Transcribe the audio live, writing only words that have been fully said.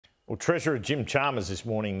Well, Treasurer Jim Chalmers is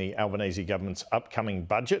warning the Albanese government's upcoming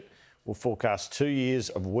budget will forecast 2 years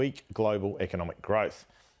of weak global economic growth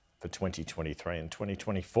for 2023 and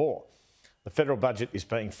 2024. The federal budget is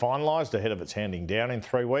being finalised ahead of its handing down in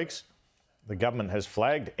 3 weeks. The government has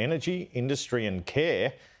flagged energy, industry and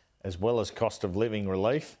care, as well as cost of living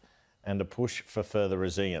relief, and a push for further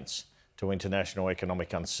resilience to international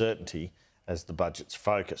economic uncertainty as the budget's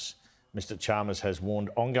focus. Mr Chalmers has warned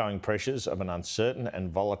ongoing pressures of an uncertain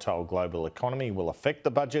and volatile global economy will affect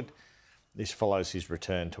the budget. This follows his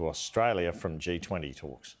return to Australia from G20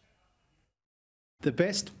 talks. The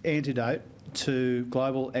best antidote to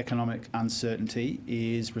global economic uncertainty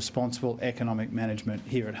is responsible economic management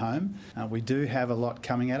here at home. We do have a lot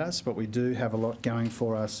coming at us, but we do have a lot going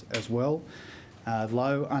for us as well.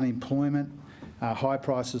 Low unemployment, high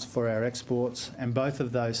prices for our exports, and both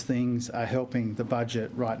of those things are helping the budget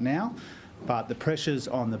right now, but the pressures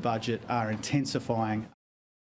on the budget are intensifying.